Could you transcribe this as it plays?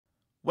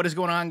What is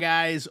going on,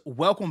 guys?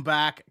 Welcome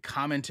back.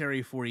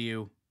 Commentary for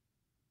you.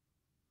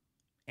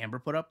 Amber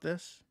put up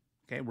this.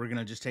 Okay, we're going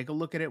to just take a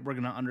look at it. We're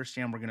going to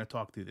understand. We're going to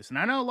talk through this. And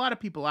I know a lot of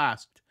people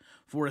asked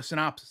for a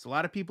synopsis. A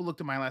lot of people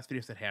looked at my last video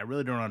and said, hey, I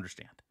really don't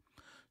understand.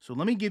 So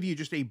let me give you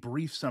just a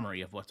brief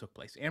summary of what took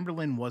place.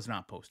 Amberlynn was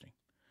not posting.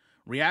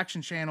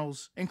 Reaction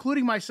channels,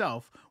 including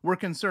myself, were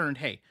concerned,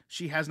 hey,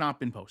 she has not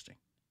been posting.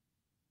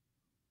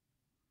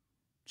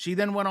 She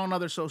then went on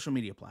other social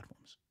media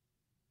platforms.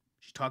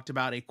 She talked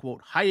about a,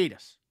 quote,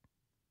 hiatus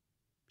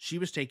she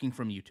was taking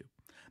from YouTube.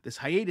 This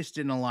hiatus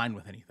didn't align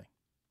with anything.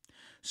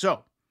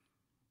 So,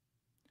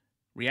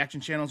 reaction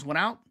channels went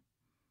out.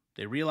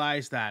 They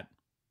realized that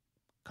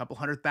a couple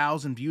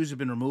 100,000 views have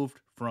been removed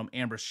from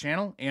Amber's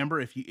channel.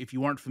 Amber, if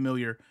you aren't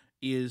familiar,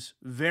 is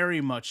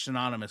very much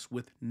synonymous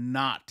with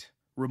not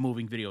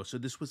removing videos. So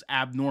this was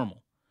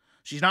abnormal.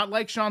 She's not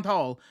like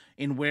Chantal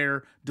in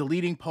where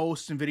deleting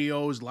posts and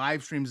videos,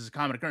 live streams is a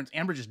common occurrence.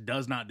 Amber just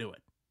does not do it.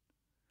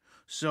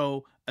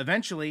 So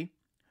eventually,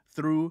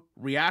 through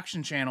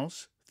reaction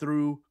channels,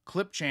 through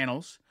clip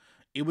channels,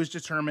 it was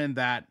determined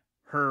that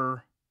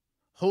her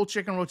whole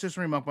chicken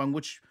rotisserie mukbang,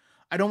 which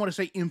I don't want to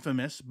say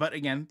infamous, but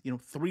again,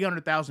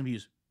 300,000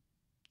 views,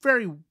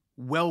 very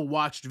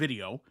well-watched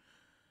video,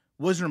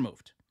 was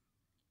removed.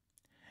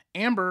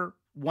 Amber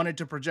wanted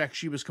to project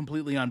she was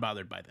completely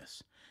unbothered by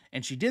this.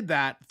 And she did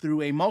that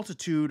through a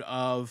multitude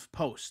of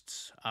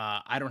posts.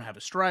 I don't have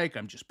a strike.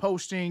 I'm just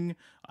posting.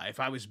 If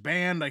I was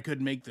banned, I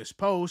could make this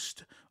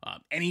post.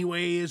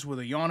 Anyways, with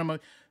a yawn emoji.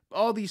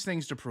 All these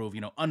things to prove,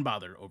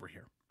 unbothered over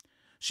here.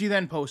 She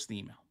then posts the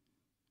email.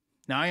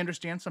 Now, I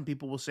understand some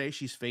people will say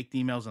she's faked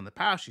emails in the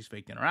past. She's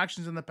faked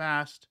interactions in the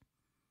past.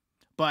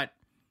 But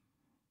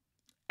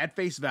at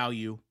face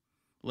value,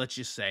 let's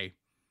just say,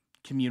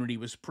 community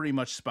was pretty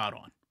much spot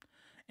on.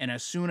 And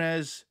as soon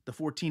as the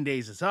 14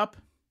 days is up,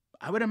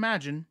 I would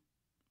imagine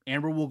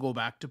Amber will go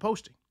back to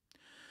posting.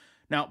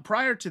 Now,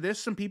 prior to this,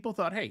 some people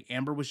thought, hey,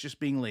 Amber was just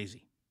being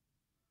lazy.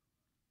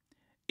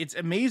 It's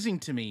amazing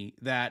to me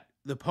that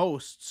the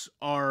posts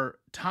are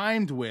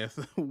timed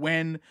with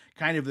when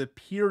kind of the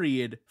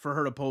period for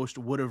her to post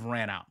would have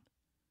ran out.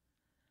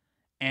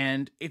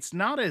 And it's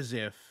not as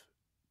if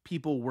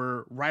people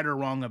were right or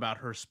wrong about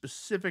her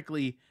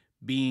specifically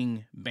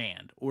being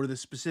banned or the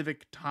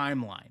specific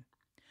timeline.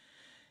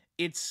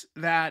 It's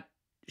that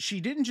she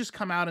didn't just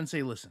come out and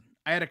say, listen,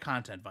 I had a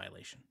content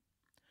violation.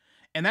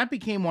 And that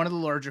became one of the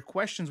larger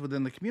questions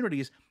within the community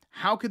is,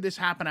 how could this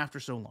happen after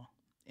so long?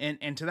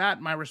 And to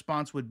that, my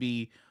response would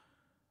be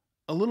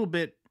a little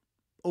bit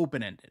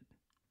open-ended.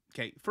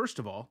 Okay, first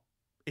of all,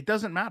 it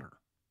doesn't matter.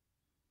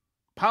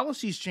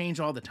 Policies change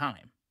all the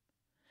time.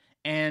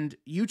 And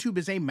YouTube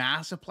is a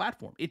massive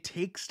platform. It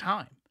takes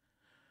time.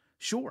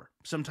 Sure,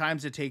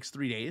 sometimes it takes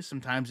 3 days.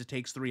 Sometimes it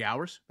takes 3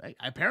 hours.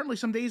 Apparently,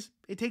 some days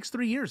it takes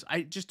 3 years.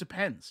 It just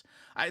depends.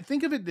 I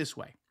think of it this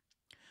way.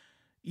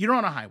 You're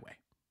on a highway,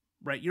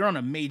 right? You're on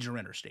a major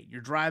interstate.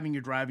 You're driving,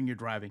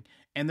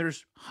 and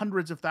there's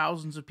hundreds of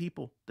thousands of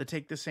people that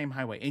take the same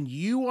highway. And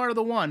you are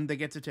the one that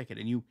gets a ticket.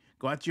 And you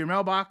go out to your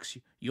mailbox,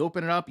 you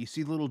open it up, you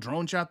see the little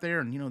drone shot there,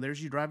 and,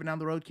 there's you driving down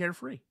the road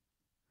carefree.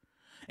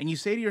 And you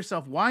say to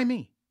yourself, why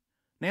me?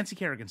 Nancy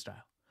Kerrigan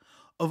style.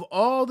 Of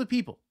all the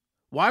people,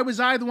 why was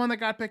I the one that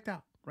got picked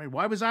out, right?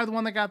 Why was I the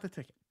one that got the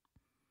ticket?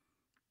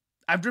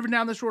 I've driven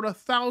down this road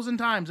 1,000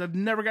 times. I've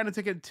never gotten a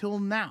ticket until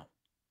now.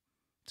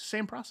 It's the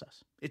same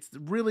process. It's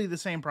really the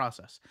same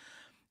process.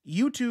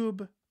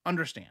 YouTube,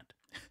 understand,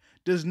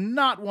 does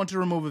not want to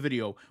remove a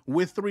video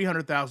with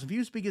 300,000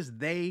 views because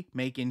they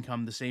make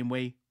income the same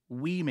way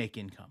we make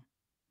income.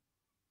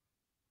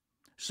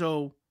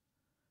 So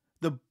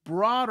the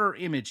broader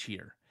image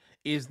here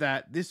is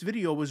that this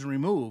video was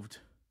removed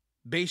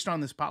based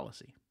on this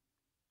policy.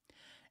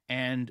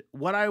 And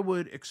what I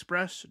would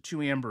express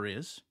to Amber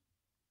is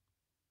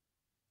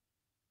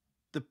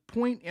the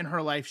point in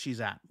her life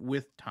she's at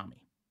with Tommy.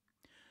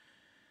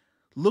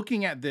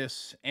 Looking at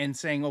this and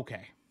saying,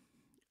 okay,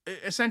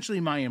 essentially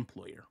my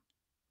employer,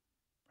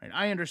 right?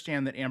 I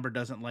understand that Amber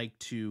doesn't like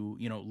to,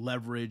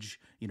 leverage,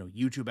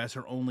 YouTube as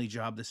her only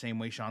job the same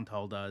way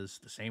Chantal does,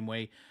 the same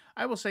way.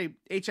 I will say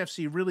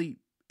HFC really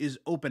is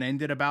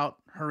open-ended about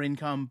her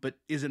income, but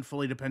isn't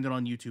fully dependent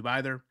on YouTube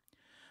either.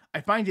 I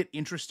find it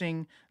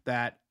interesting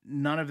that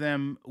none of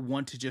them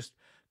want to just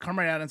come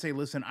right out and say,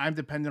 listen, I'm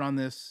dependent on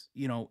this,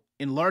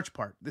 in large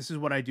part. This is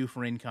what I do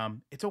for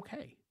income. It's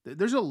okay.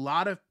 There's a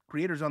lot of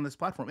creators on this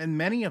platform, and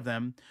many of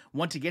them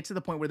want to get to the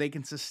point where they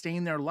can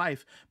sustain their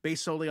life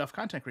based solely off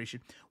content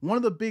creation. One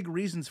of the big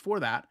reasons for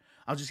that,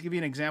 I'll just give you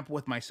an example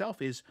with myself,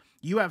 is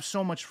you have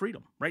so much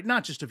freedom, right?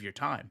 Not just of your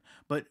time,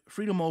 but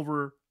freedom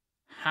over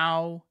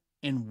how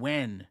and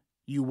when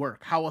you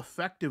work, how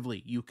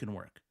effectively you can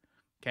work.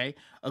 Okay,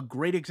 a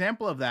great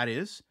example of that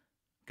is,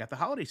 got the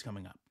holidays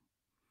coming up.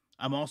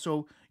 I'm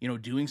also,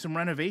 doing some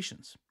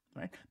renovations,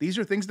 right? These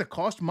are things that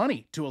cost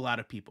money to a lot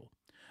of people.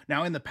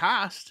 Now, in the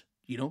past,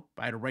 If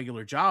I had a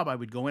regular job, I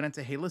would go in and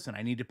say, hey, listen,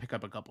 I need to pick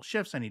up a couple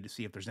shifts. I need to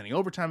see if there's any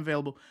overtime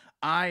available.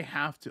 I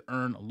have to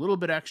earn a little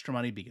bit extra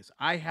money because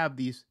I have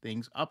these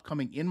things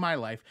upcoming in my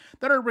life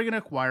that are going to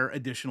require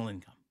additional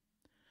income.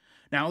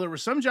 Now, there were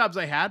some jobs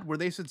I had where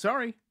they said,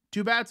 sorry,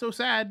 too bad, so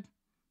sad.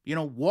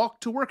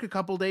 Walk to work a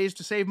couple days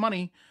to save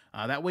money.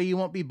 That way you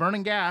won't be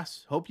burning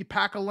gas. Hope you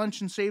pack a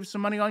lunch and save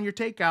some money on your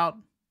takeout.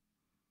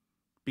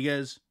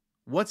 Because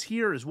what's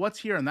here is what's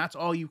here, and that's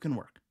all you can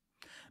work.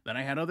 Then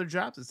I had other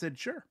jobs that said,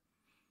 sure,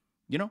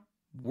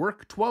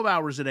 work 12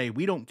 hours a day.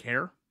 We don't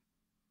care.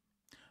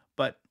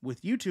 But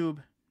with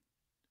YouTube,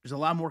 there's a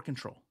lot more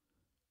control.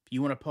 If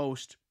you want to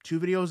post 2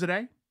 videos a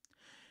day,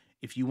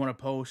 if you want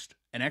to post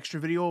an extra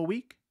video a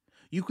week,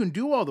 you can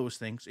do all those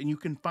things, and you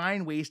can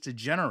find ways to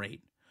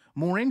generate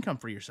more income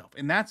for yourself.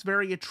 And that's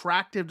very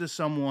attractive to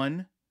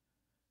someone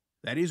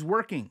that is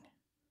working.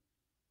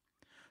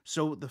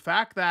 So the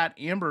fact that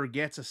Amber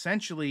gets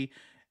essentially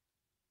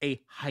a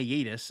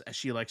hiatus, as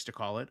she likes to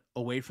call it,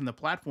 away from the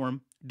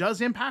platform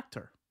does impact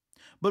her.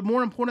 But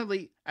more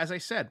importantly, as I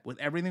said, with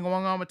everything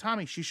going on with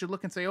Tommy, she should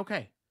look and say,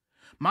 okay,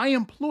 my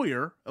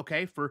employer,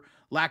 okay, for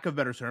lack of a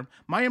better term,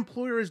 my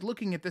employer is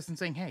looking at this and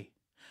saying, hey,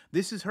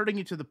 this is hurting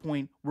you to the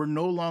point we're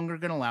no longer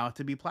going to allow it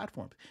to be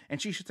platformed.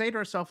 And she should say to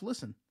herself,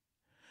 listen,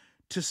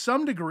 to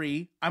some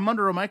degree, I'm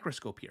under a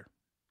microscope here.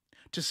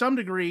 To some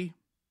degree,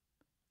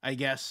 I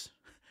guess,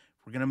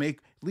 if we're going to make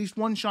at least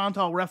one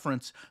Chantal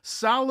reference,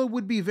 Sala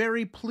would be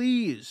very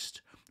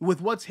pleased with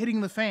what's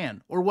hitting the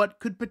fan or what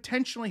could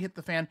potentially hit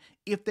the fan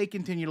if they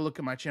continue to look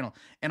at my channel.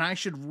 And I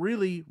should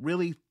really,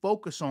 really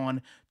focus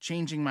on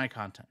changing my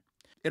content.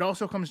 It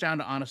also comes down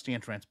to honesty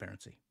and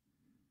transparency.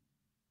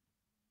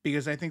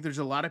 Because I think there's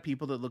a lot of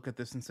people that look at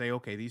this and say,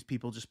 okay, these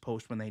people just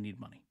post when they need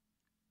money.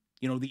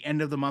 The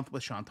end of the month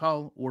with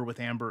Chantal or with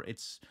Amber,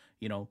 it's,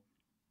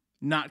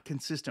 not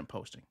consistent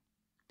posting.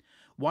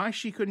 Why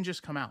she couldn't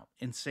just come out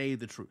and say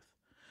the truth?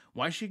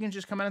 Why she can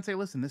just come out and say,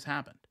 listen, this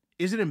happened.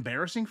 Is it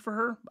embarrassing for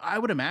her? I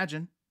would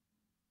imagine.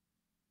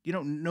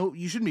 No,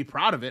 you shouldn't be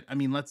proud of it. I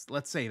mean, let's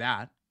say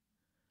that.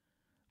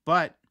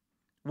 But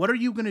what are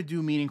you going to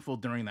do meaningful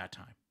during that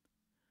time?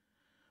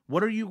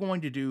 What are you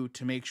going to do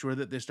to make sure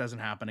that this doesn't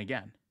happen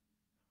again?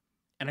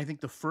 And I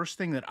think the first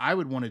thing that I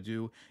would want to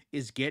do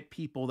is get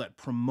people that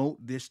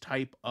promote this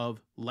type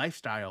of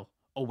lifestyle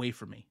away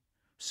from me.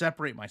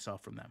 Separate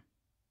myself from them.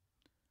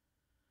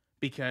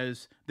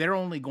 Because they're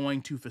only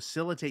going to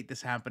facilitate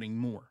this happening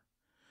more.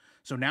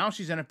 So now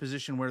she's in a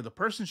position where the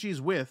person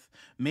she's with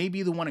may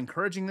be the one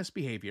encouraging this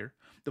behavior.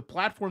 The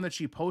platform that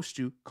she posts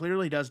to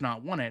clearly does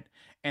not want it.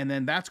 And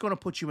then that's going to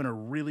put you in a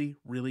really,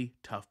 really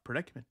tough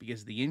predicament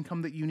because the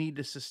income that you need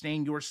to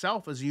sustain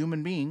yourself as a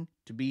human being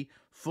to be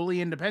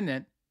fully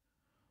independent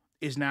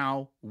is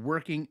now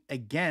working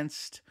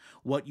against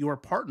what your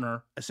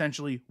partner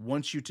essentially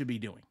wants you to be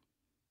doing.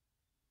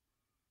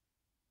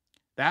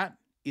 That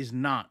is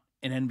not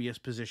an envious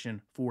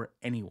position for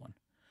anyone,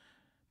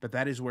 but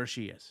that is where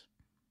she is.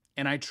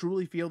 And I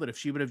truly feel that if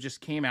she would have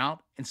just came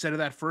out instead of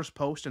that first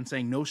post and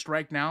saying no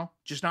strike now,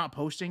 just not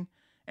posting,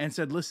 and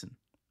said, listen,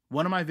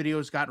 one of my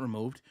videos got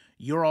removed.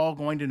 You're all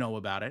going to know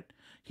about it.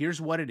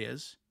 Here's what it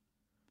is.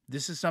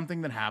 This is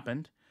something that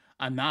happened.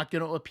 I'm not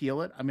going to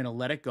appeal it. I'm going to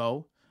let it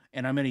go.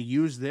 And I'm going to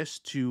use this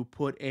to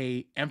put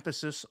a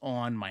emphasis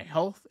on my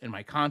health and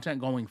my content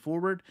going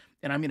forward.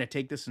 And I'm going to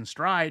take this in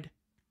stride.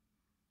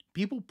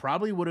 People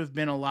probably would have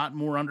been a lot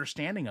more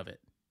understanding of it.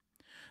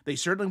 They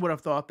certainly would have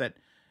thought that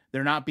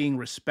they're not being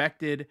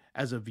respected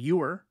as a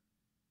viewer.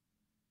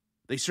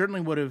 They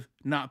certainly would have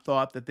not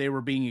thought that they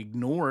were being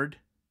ignored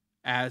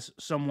as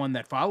someone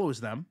that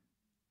follows them.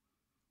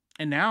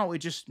 And now it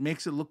just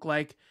makes it look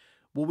like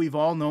what we've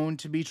all known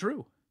to be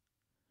true.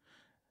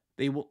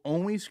 They will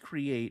always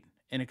create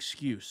an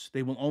excuse.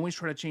 They will always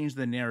try to change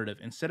the narrative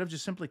instead of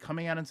just simply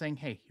coming out and saying,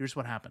 hey, here's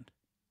what happened.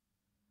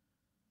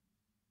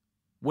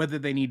 Whether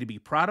they need to be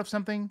proud of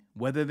something,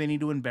 whether they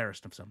need to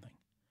embarrass of something.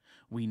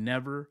 We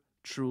never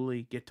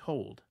truly get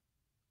told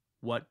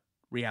what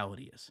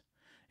reality is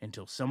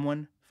until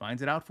someone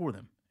finds it out for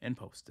them and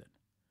posts it.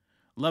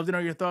 Love to know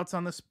your thoughts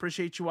on this.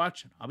 Appreciate you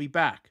watching. I'll be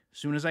back as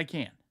soon as I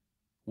can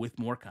with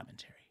more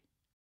commentary.